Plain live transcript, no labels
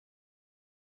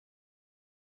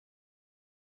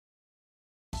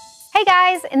Hey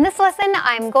guys, in this lesson,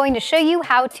 I'm going to show you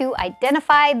how to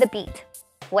identify the beat.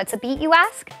 What's a beat, you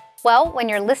ask? Well, when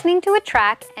you're listening to a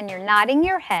track and you're nodding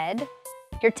your head,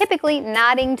 you're typically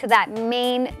nodding to that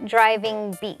main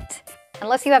driving beat,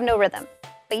 unless you have no rhythm.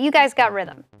 But you guys got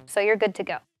rhythm, so you're good to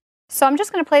go. So I'm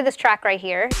just gonna play this track right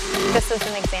here, just as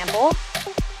an example.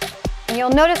 And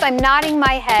you'll notice I'm nodding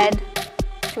my head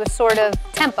to a sort of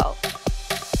tempo,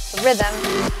 the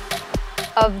rhythm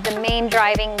of the main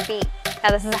driving beat. Now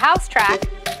this is a house track,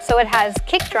 so it has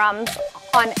kick drums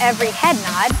on every head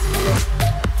nod,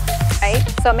 right?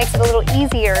 So it makes it a little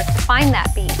easier to find that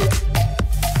beat.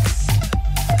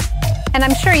 And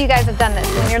I'm sure you guys have done this.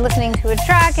 When you're listening to a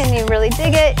track and you really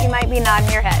dig it, you might be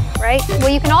nodding your head, right? Well,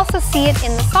 you can also see it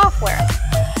in the software.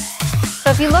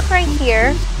 So if you look right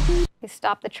here, you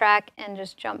stop the track and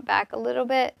just jump back a little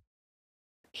bit.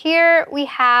 Here we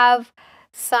have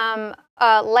some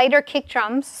lighter kick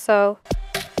drums. So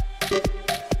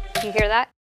you hear that?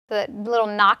 The little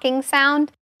knocking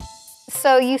sound.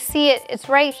 So you see it, it's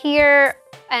right here,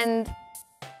 and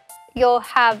you'll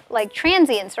have like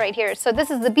transients right here. So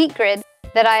this is the beat grid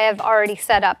that I have already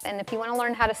set up. And if you want to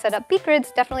learn how to set up beat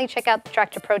grids, definitely check out the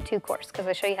Traktor Pro 2 course, because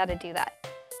I show you how to do that.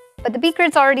 But the beat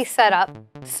grid's already set up.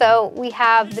 So we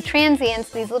have the transients,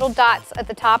 these little dots at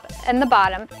the top and the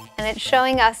bottom, and it's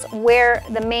showing us where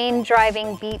the main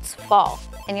driving beats fall.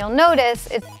 And you'll notice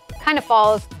it kind of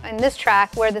falls in this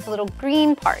track where these little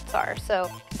green parts are.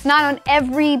 So it's not on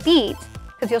every beat,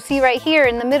 because you'll see right here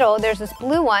in the middle, there's this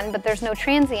blue one, but there's no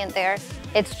transient there.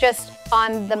 It's just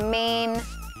on the main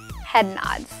head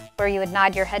nods, where you would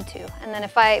nod your head to. And then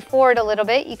if I forward a little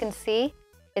bit, you can see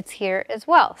it's here as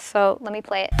well. So let me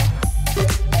play it.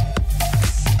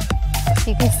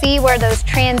 You can see where those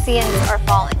transients are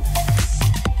falling.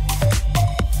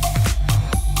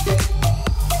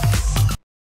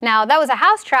 Now that was a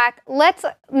house track. Let's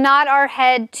nod our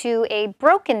head to a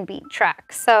broken beat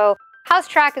track. So house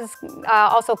track is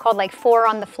also called like 4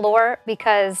 on the floor,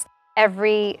 because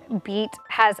every beat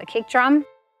has a kick drum.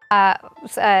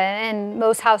 And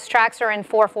most house tracks are in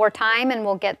 4/4 time,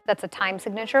 and that's a time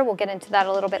signature. We'll get into that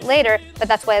a little bit later, but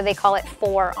that's why they call it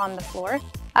 4 on the floor.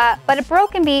 But a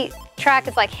broken beat track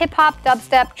is like hip hop,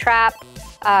 dubstep, trap,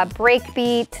 break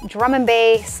beat, drum and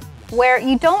bass, where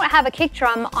you don't have a kick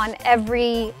drum on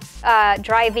every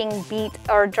driving beat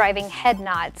or driving head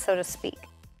nod, so to speak.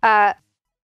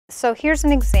 So here's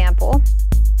an example.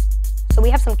 So we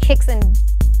have some kicks in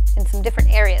some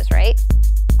different areas, right?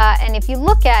 And if you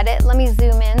look at it, let me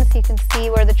zoom in so you can see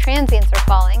where the transients are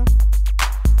falling.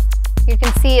 You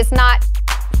can see it's not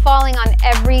falling on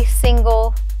every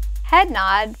single head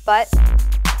nod, but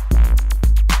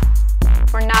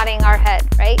we're nodding our head,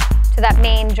 right, to that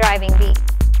main driving beat.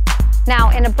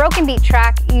 Now, in a broken beat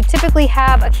track, you typically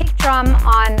have a kick drum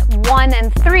on 1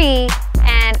 and 3,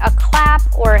 and a clap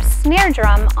or a snare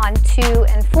drum on 2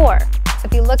 and 4. So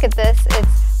if you look at this,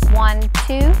 it's 1,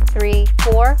 2, 3,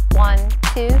 4, 1,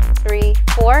 2, 3,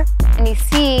 4. And you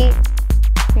see,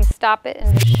 let me stop it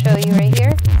and just show you right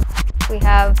here. We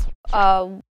have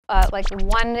like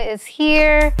 1 is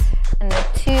here, and the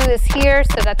 2 is here,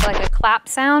 so that's like a clap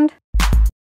sound,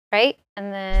 right?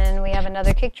 And then we have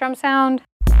another kick drum sound.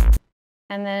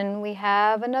 And then we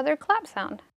have another clap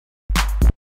sound.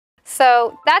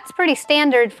 So that's pretty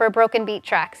standard for broken beat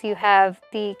tracks. You have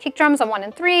the kick drums on 1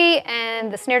 and 3, and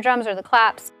the snare drums or the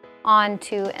claps on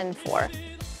 2 and 4.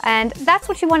 And that's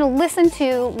what you want to listen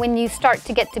to when you start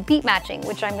to get to beat matching,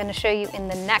 which I'm going to show you in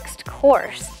the next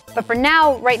course. But for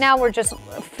now, right now, we're just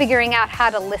figuring out how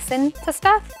to listen to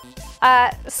stuff.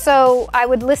 So I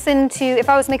would listen to, if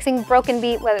I was mixing broken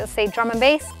beat, let's say drum and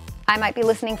bass, I might be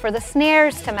listening for the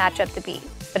snares to match up the beat.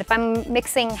 But if I'm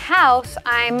mixing house,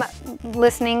 I'm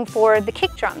listening for the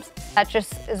kick drums. That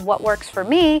just is what works for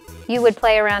me. You would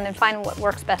play around and find what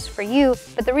works best for you.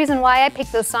 But the reason why I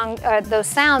picked those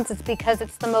sounds is because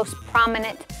it's the most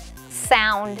prominent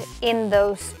sound in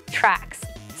those tracks.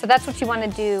 So that's what you want to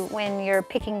do when you're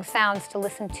picking sounds to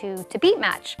listen to beat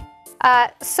match.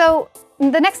 So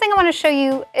the next thing I want to show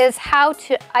you is how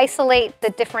to isolate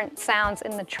the different sounds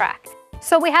in the track.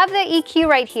 So we have the EQ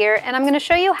right here, and I'm going to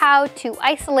show you how to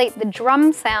isolate the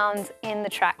drum sounds in the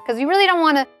track, because you really don't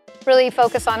want to really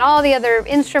focus on all the other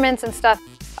instruments and stuff.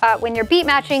 When you're beat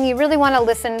matching, you really want to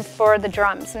listen for the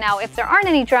drums. Now, if there aren't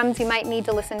any drums, you might need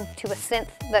to listen to a synth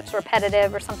that's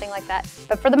repetitive or something like that.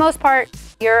 But for the most part,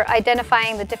 you're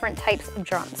identifying the different types of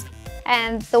drums.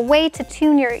 And the way to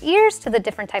tune your ears to the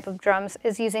different type of drums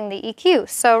is using the EQ.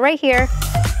 So right here,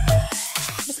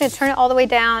 I'm just going to turn it all the way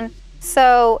down.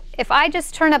 So if I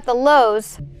just turn up the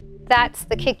lows, that's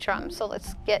the kick drum. So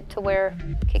let's get to where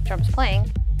the kick drum's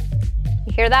playing.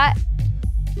 You hear that?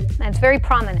 And it's very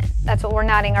prominent. That's what we're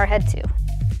nodding our head to.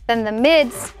 Then the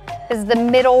mids is the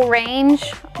middle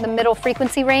range, the middle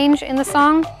frequency range in the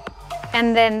song.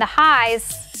 And then the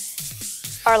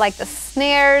highs are like the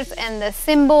snares and the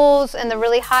cymbals and the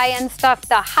really high-end stuff,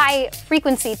 the high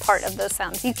frequency part of those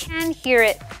sounds. You can hear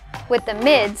it with the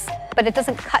mids, but it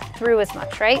doesn't cut through as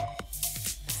much, right?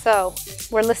 So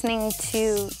we're listening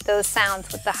to those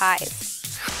sounds with the highs.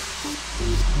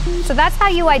 So that's how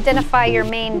you identify your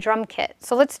main drum kit.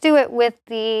 So let's do it with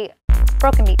the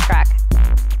broken beat track.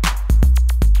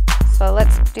 So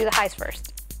let's do the highs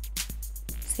first.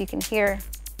 So you can hear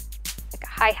like a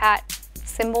hi-hat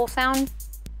cymbal sound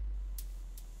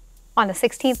on the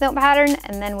 16th note pattern,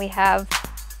 and then we have,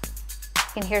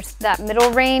 you can hear that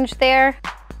middle range there,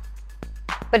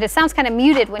 but it sounds kind of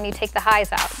muted when you take the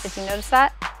highs out. Did you notice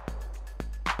that?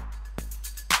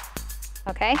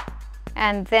 Okay,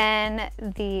 and then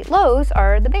the lows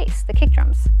are the bass, the kick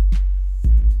drums.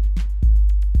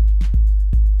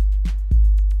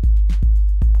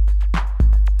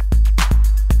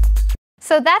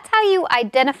 So that's how you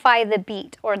identify the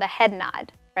beat or the head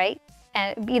nod, right?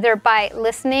 And either by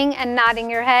listening and nodding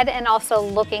your head and also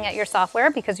looking at your software,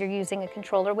 because you're using a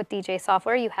controller with DJ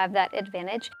software, you have that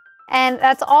advantage. And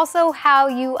that's also how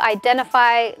you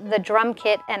identify the drum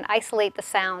kit and isolate the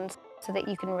sounds so that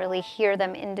you can really hear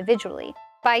them individually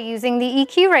by using the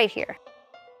EQ right here.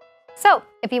 So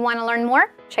if you want to learn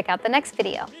more, check out the next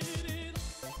video.